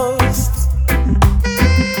lost.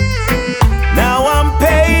 Now I'm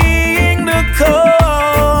paying the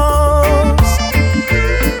cost.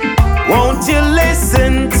 Won't you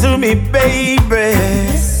listen to me, baby?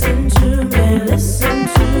 Listen to me, listen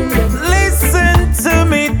to me. Listen to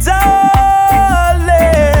me,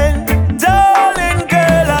 darling. Darling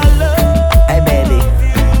girl, I love. Hey baby,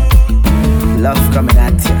 love coming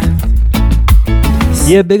at you.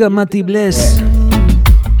 Yeah, big up Mati Bless.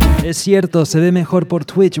 Es cierto, se ve mejor por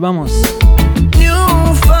Twitch, vamos.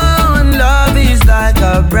 Newfound love is like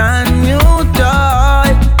a brand new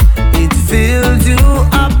toy. It fills you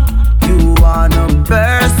up, you wanna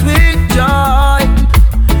burst with joy.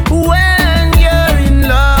 When you're in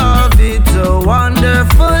love, it's a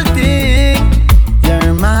wonderful thing.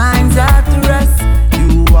 Your mind's at rest,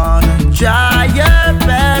 you wanna try your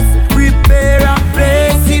best. Prepare a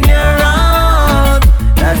place in your heart,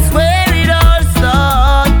 that's where it all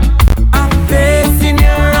starts. A place in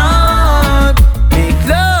your heart, make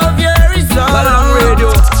love your resort.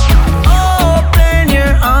 Open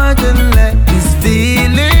your heart and let these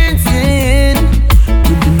feelings in.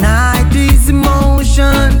 To deny these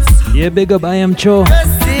emotions, Yeah, big up I Am Cho.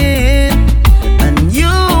 just in. And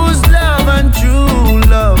use love and true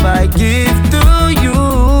love I give to you.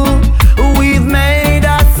 We've made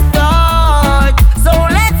a start, so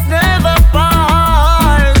let's never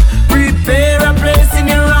part. Prepare a place in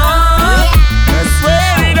your heart, that's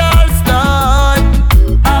where it all starts.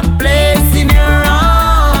 A place in your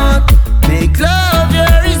heart, make love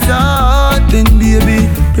your resort. Then baby,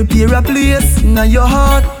 prepare a place in your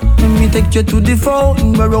heart. Let me take you to the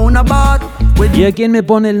phone, we're on about. ¿Y a quién me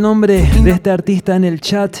pone el nombre de este artista en el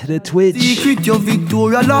chat de Twitch? Secret your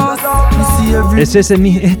Victoria lost. Es este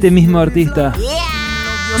mismo artista.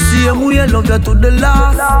 You see who you love you to the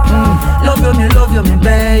last. Love you, me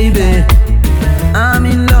baby. I'm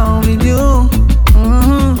in love with you.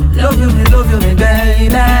 Love you, me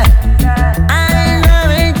baby. I'm in love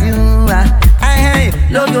with you.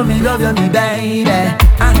 Love you, me baby.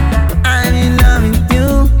 I'm in love with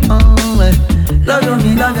you. Love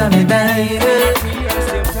you, me baby.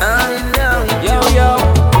 I'm in love with you. Yo.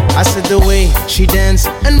 I said the way she dance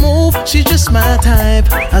and move, she's just my type.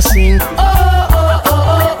 I sing,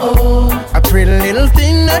 oh, a pretty little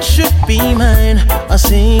thing that should be mine. I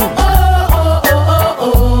sing,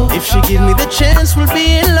 oh, if she give me the chance, we'll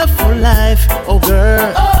be in love for life. Oh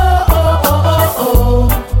girl,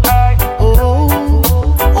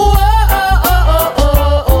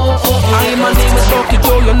 Hi, my name is Rocky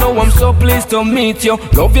Joe, you know I'm so pleased to meet you.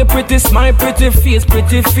 Love your pretty smile, pretty face,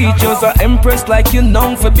 pretty features. I'm impressed like you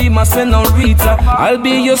know for be my senorita. I'll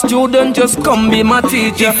be your student, just come be my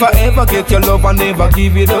teacher. If I ever get your love, I never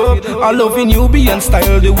give it up. I love in you be and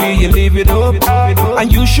style the way you live it up.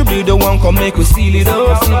 And you should be the one come make we seal it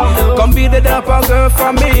up. Come be the dapper girl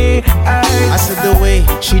for me. I said the way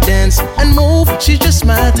she dance and move, she's just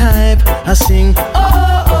my type. I sing,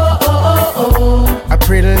 oh, a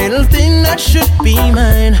pretty little thing that should be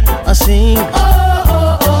mine. I sing,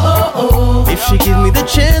 oh, if she give me the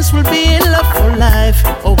chance, we'll be in love for life.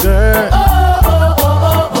 Oh girl,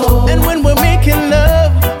 and when we're making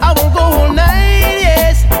love, I won't go all night,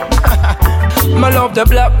 yes. My love the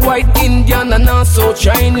black, white, Indian and not so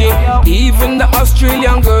shiny. Even the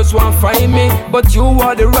Australian girls won't find me. But you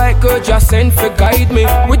are the right girl, just sent for guide me.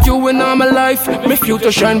 With you in all my life, my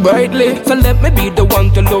future shine brightly. So let me be the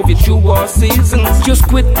one to love you through all seasons. Just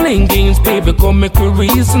quit playing games, baby, come make a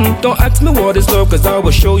reason. Don't ask me what is love, cause I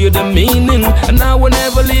will show you the meaning. And I will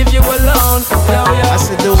never leave you alone. I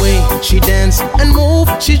said the way she dance and move,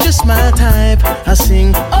 she's just my type. I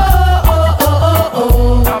sing,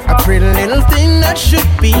 oh, a pretty little thing that should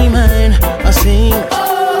be mine. I sing,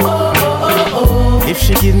 oh, if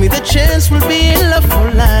she give me the chance, we'll be in love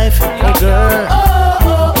for life. Oh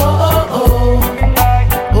girl,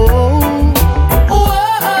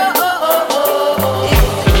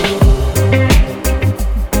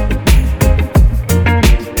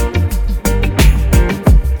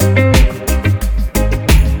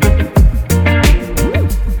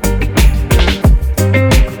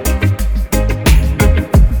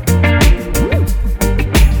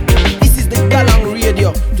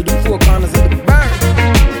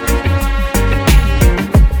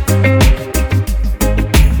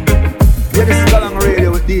 Yeah, this is Galang Radio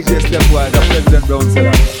with DJ Stepwise, the President Brown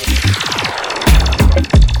said that.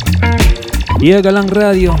 Y a Galang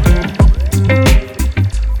Radio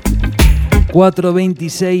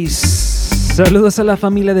 426. Saludos a la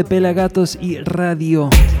familia de Pelagatos y Radio,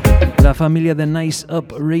 la familia de Nice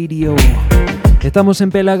Up Radio. Estamos en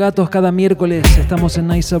Pelagatos cada miércoles, estamos en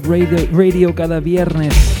Nice Up Radio cada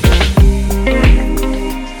viernes.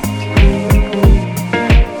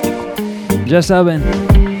 Ya saben,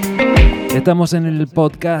 estamos en el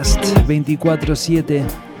podcast 24/7.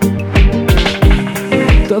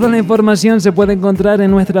 Toda la información se puede encontrar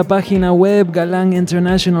en nuestra página web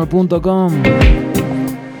galanginternational.com.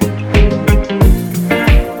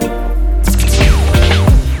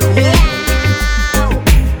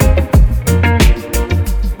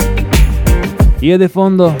 Y de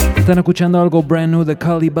fondo están escuchando algo brand new de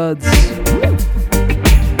Collie Buddz.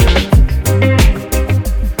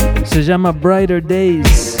 Se llama Brighter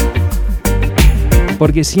Days,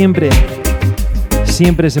 porque siempre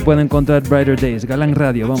se puede encontrar Brighter Days. Galang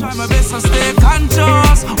Radio, vamos. You better stay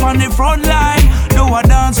conscious, only one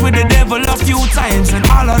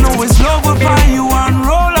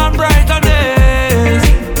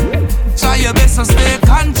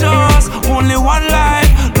life.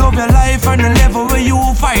 Love your life and the level where you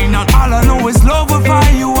find out. All I know is love will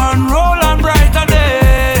find you and roll on brighter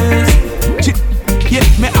days. Yeah,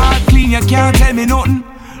 me heart clean, you can't tell me nothing.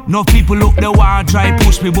 No people look the one try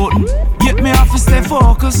push me button. Yet me have to stay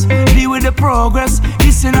focused, deal with the progress.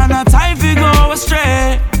 Listen and a time we go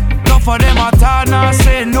astray. Enough of them are tired, not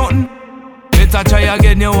say nothing. Better try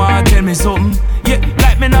again, you want tell me something. Yeah,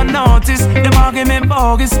 like me not notice, them argument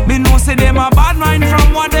bogus. Me know say them a bad mind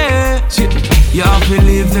from one day. You have to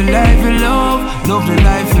live the life you love the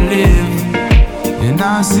life you live. You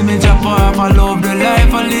now see me jump off, I love the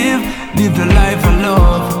life I live the life I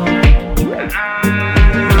love.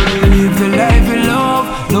 Live the life you love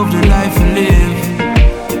the life you live.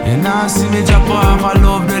 You now see me jump off, I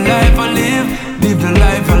love the life I live the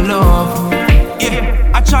life I love.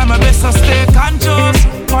 Yeah. I try my best to stay conscious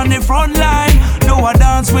on the front line. Though I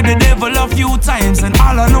dance with the devil a few times, and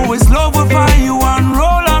all I know is love will find you and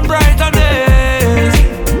roll on brighter days.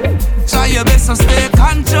 Try your best to stay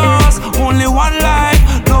conscious, only one life.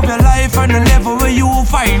 Love your life and the level where you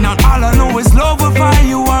find out. All I know is love will find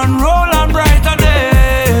you and roll on brighter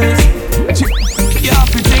days. You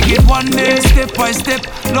have to take it one day, step by step.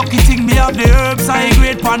 Lucky thing me have the herbs, I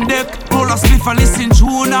great pan deck. Roll a spliff and listen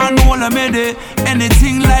tune and all I made it.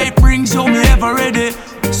 Anything life brings you, me ever ready.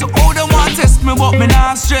 So all them want test me, but me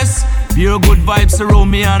not stress. Pure good vibes around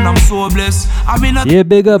me and I'm so blessed. I mean, yeah,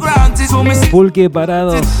 big up. Pulque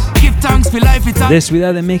Parados de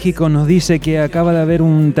Ciudad de México nos dice que acaba de haber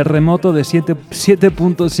un terremoto de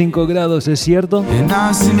 7.5 grados, ¿es cierto?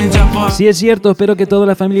 Sí, es cierto, espero que toda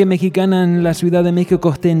la familia mexicana en la Ciudad de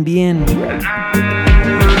México estén bien.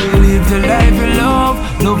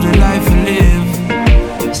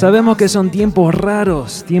 Sabemos que son tiempos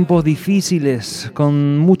raros, tiempos difíciles,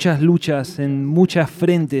 con muchas luchas en muchas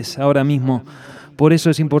frentes ahora mismo. Por eso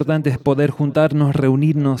es importante poder juntarnos,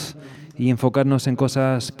 reunirnos y enfocarnos en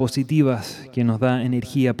cosas positivas que nos da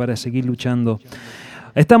energía para seguir luchando.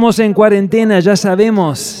 Estamos en cuarentena, ya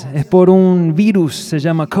sabemos, es por un virus, se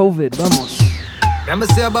llama COVID, vamos.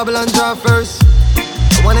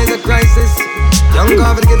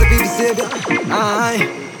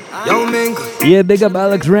 Yeah, big up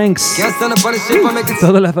Alex Ranks.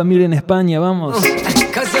 Toda la familia en España, vamos.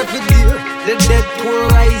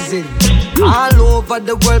 All over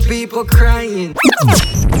the world, people crying.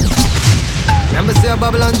 Remember, say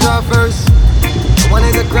Babylon draw first. One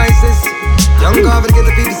is a crisis. Young God, get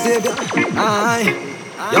the people savior. Aye,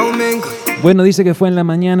 young Mink. Bueno, dice que fue en la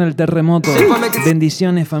mañana el terremoto.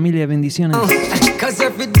 Bendiciones, familia, bendiciones. Cause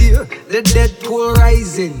every day the dead toll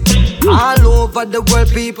rising. All over the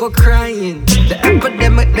world, people crying. The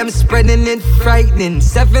epidemic, them spreading it frightening.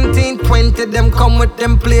 1720, them come with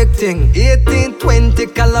them plague thing. 1820,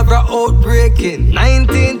 cholera outbreaking.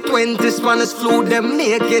 1920, Spanish flu, them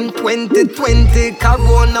making. 2020,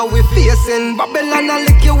 corona we facing. Babylon, I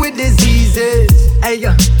lick you with diseases. Hey,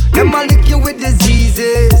 them I lick you with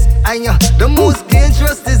diseases. Hey, the most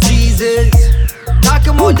dangerous diseases.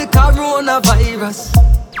 Talking about the coronavirus.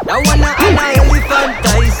 That one an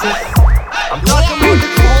elephantiasis. I'm talking about the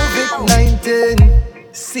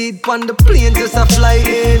COVID-19. Seed on the plane just a fly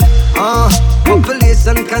in.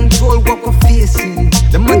 Population control what we're facing.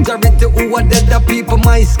 The majority who are dead are people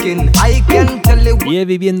my skin. I can tell you. Yeah,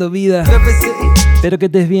 viviendo vida. Espero que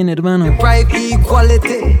estés bien, hermano. Pride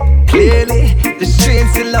equality. Clearly, the strain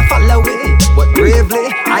still a fall away. But bravely,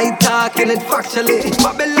 I talking it factually.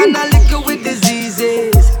 Babylon a liquor with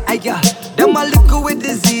diseases. them a little with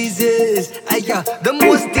diseases. The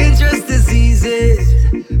most dangerous diseases.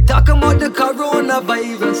 Talk about the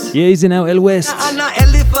coronavirus. Yeah, dice now El West. And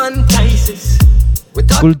elephantiasis.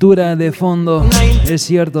 Cultura de fondo, es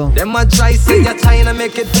cierto. Them a try say you're trying to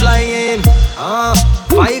make it flying.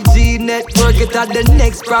 5G network, it had the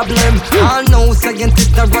next problem. I know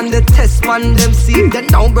scientists that run the test on them. See the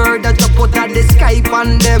number that you put at the Skype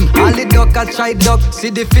on them. All the duck a try duck, see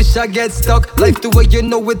the fish a get stuck. Life the way you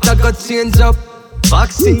know it a got change up.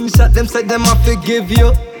 Vaccine shot them said them have to give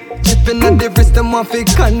you. Chipping at the wrist them have to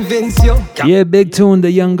convince you. Yeah, big tune de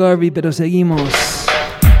Young Garvey, pero seguimos.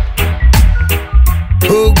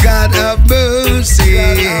 Oh God have mercy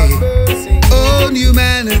on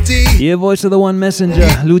humanity. Yeah, voice of the one messenger,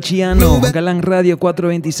 Luciano, Galán Radio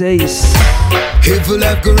 426. Careful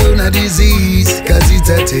of corona disease, cause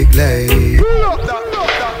it'll take life.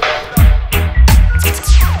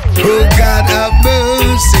 Oh God have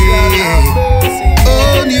mercy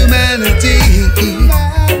on humanity.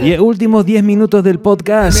 Y últimos 10 minutos del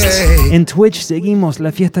podcast. En Twitch seguimos,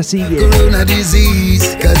 la fiesta sigue. Corona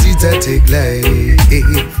disease, cause it'll take life.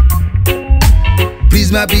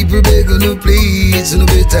 Please my people, beg no please, no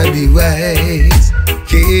better be wise.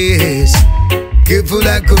 Yes, careful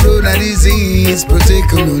of corona disease,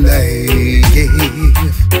 protect no life.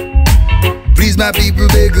 Please my people,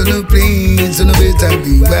 beg no please, no better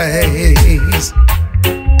be wise.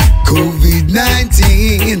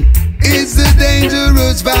 COVID-19 is a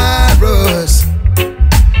dangerous virus,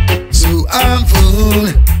 so harmful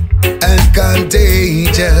and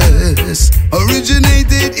contagious.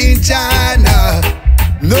 Originated in China,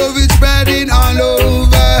 now it's spreading all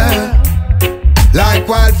over like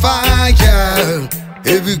wildfire.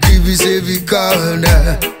 Every crevice, every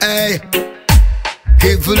corner. Hey,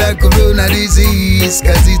 careful of corona disease,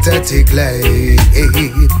 cause it'll take life.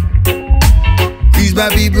 Please my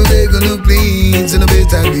people, they're gonna please, and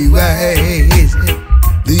better be wise.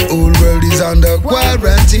 The whole world is under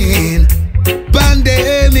quarantine,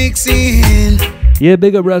 pandemic scene. Yeah,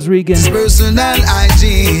 big up Rodrigan. Personal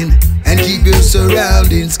hygiene, and keep your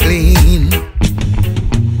surroundings clean.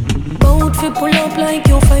 Boat fi pull up like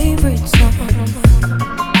your favorite song.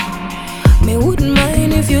 Me wouldn't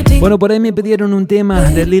mind if you think. Bueno, por ahí me pidieron un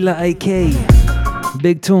tema de Lila IK.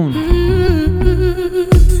 Big tune.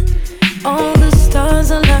 All the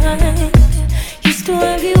stars align. Used to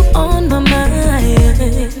have you on my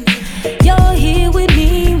mind. You're here with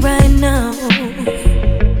me right now.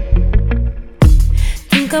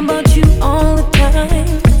 Think about you all the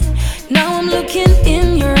time. Now I'm looking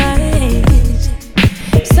in your eyes.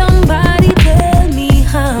 Somebody tell me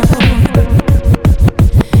how.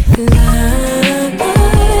 I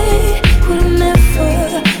would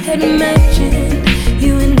never had imagined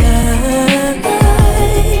you and I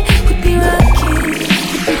would be rocking,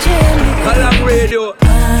 would be jamming. Galang Radio. I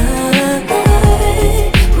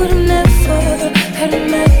would have never had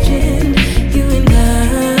imagined you and I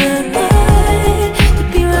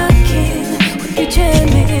would be rocking, would be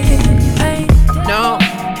jamming. No,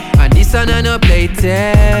 and this one I no play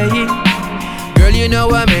tay. Girl, you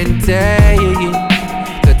know I'm in tay.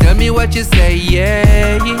 So tell me what you say,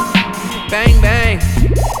 yeah. Bang, bang.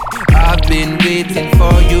 I've been waiting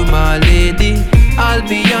for you, my lady. I'll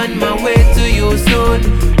be on my way to you soon.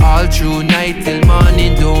 All through night till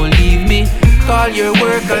morning, don't leave me. Call your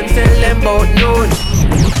work and tell them about noon.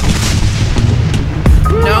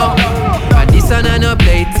 No, and this one I no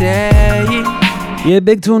play tay. Yeah,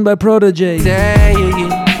 big tune by Protege.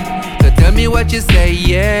 So tell me what you say,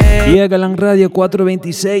 yeah. Yeah, Galán Radio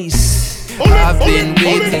 426. I've been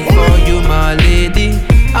waiting for you, my lady.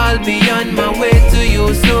 I'll be on my way to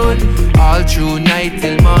you soon. All through night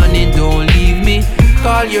till morning, don't leave me.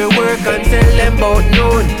 Call your work and tell them about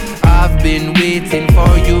noon. I've been waiting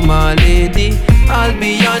for you, my lady. I'll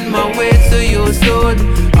be on my way to you soon.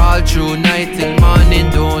 All through night till morning,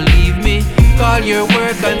 don't leave me. Call your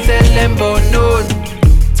work and tell them about noon.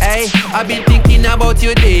 Hey, I've been thinking about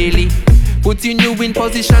you daily. Putting you in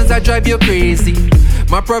positions that drive you crazy.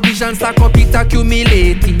 My provisions stack up, it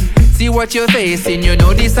accumulating. See what you're facing, you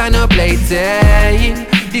know this ain't a playtime.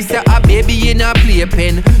 This a baby in a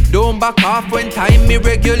playpen. Don't back off when time me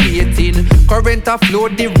regulating. Current a flow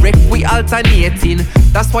direct, we alternating.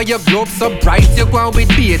 That's why your globe so bright, you go on with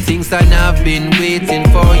beatings. And I've been waiting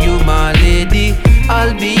for you, my lady.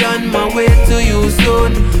 I'll be on my way to you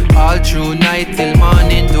soon. All through night till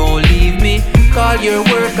morning, don't leave me. Call your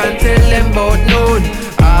work and tell them about noon.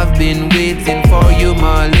 I've been waiting for you,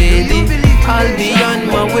 my lady. I'll be on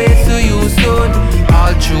my way to you soon.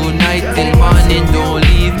 All through night till morning, don't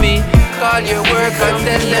leave me. Call your work and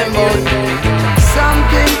tell them about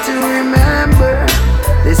something to remember.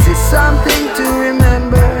 This is something to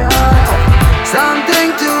remember.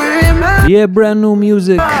 Something to remember. Yeah, brand new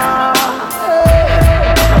music.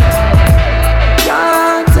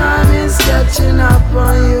 Time is catching up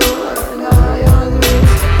on you. Know your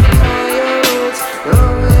roots,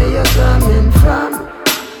 know where you're coming from.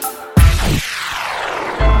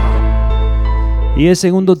 Y el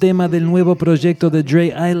segundo tema del nuevo proyecto de Dre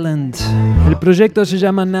Island. El proyecto se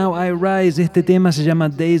llama Now I Rise. Este tema se llama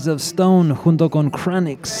Days of Stone junto con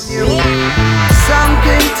Chronix.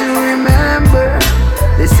 Something to remember.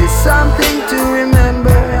 This is something to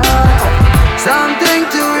remember. Something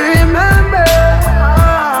to remember.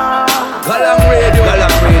 Galang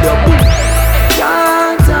Radio, boom.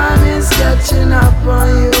 Time is catching up on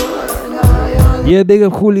you. Yeah, big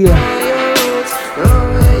up Julio. Know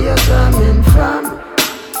where you're coming from.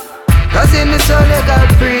 Cause in the soul you got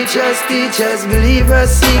preachers, teachers, believers,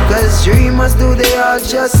 seekers, dreamers, do they all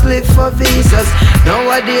just live for visas?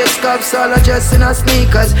 Nowadays cops all are dressed in a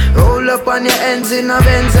sneakers. Roll up on your ends in a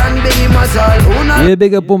Benz and Beamers. All who not Yeah,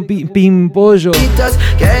 big up Pimpollo.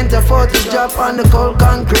 can't afford to drop on the cold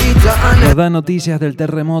concrete. Nos da noticias del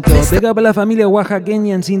terremoto. Big up a la familia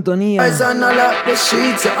oaxaqueña en sintonía. Let's take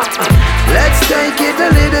it a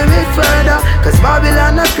little bit further. Cause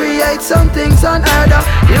Babylon a create some things unheard of.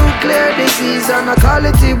 Nuclear disease and a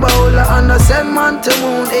quality bowler. And a send man to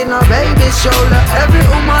moon in a baby's shoulder. Every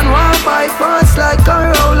woman want bypass like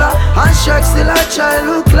Corolla. And Shrek still a child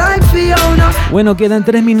look like Fiona. Bueno, quedan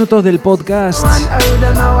 3 minutos del podcast.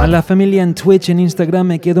 A la familia en Twitch, en Instagram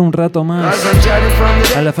me queda un rato más.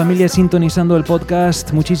 A la familia sintonizando el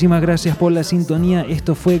podcast, muchísimas gracias por la sintonía.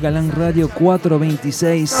 Esto fue Galán Radio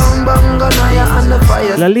 426.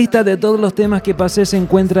 La lista de todos los temas que pasé se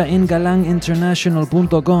encuentra en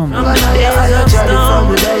galaninternational.com.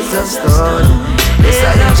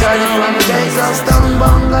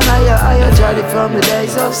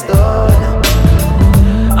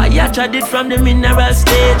 I tried it from the mineral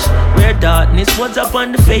stage, where darkness was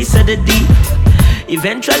upon the face of the deep.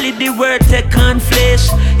 Eventually the word take on flesh,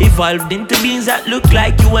 evolved into beings that look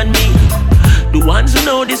like you and me. The ones who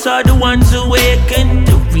know this are the ones who awaken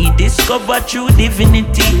to rediscover true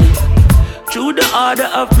divinity. Through the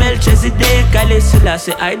order of Melchizedek, Haile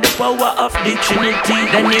Selassie, I the power of the Trinity.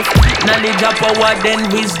 Then if knowledge of power, then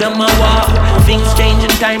wisdom of war. Things change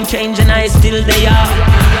and time change and I still they are.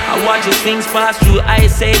 I watch as things pass through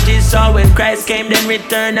ice ages. So when Christ came, then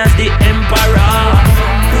return as the emperor.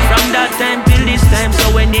 From that time till this time,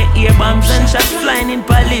 so when you hear bombs and shots flying in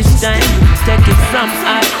Palestine, take it from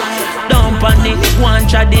high, don't panic, one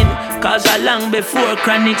chatting. Cause I long before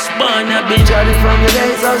Chronix born I've been tried from the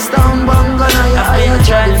days of Stone Bunga. I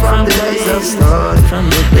tried from the days of Stone.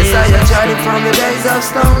 Yes, I tried from the days of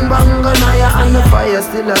Stone Bunga. And the fire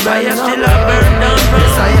still a burn down.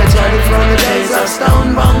 Yes, I tried from the days of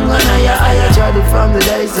Stone Bunga. I tried from the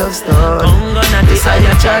days of Stone. Yes, I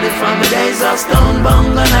tried from the days of Stone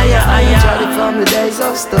Bunga. I tried from the days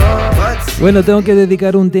of Stone. Bueno, tengo que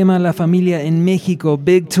dedicar un tema a la familia en México.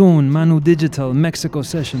 Big Tune, Manu Digital, Mexico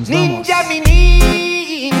Sessions. Vamos. Ninja, me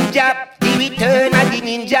ninja, the return of the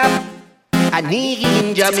ninja. A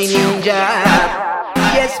ninja, me ninja.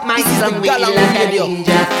 Yes, my son, we like a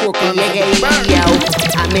ninja. Yeah,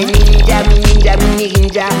 I'm a ninja, me ninja, me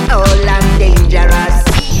ninja. All I'm dangerous.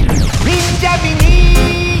 Ninja, me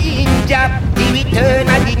ninja, the return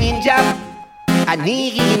of the ninja. A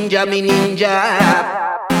ninja, me ninja.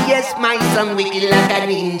 Yes, my son, we like a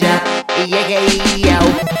ninja. Yeah,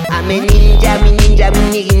 I'm a ninja, me ninja,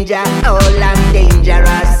 me ninja. All I'm dangerous.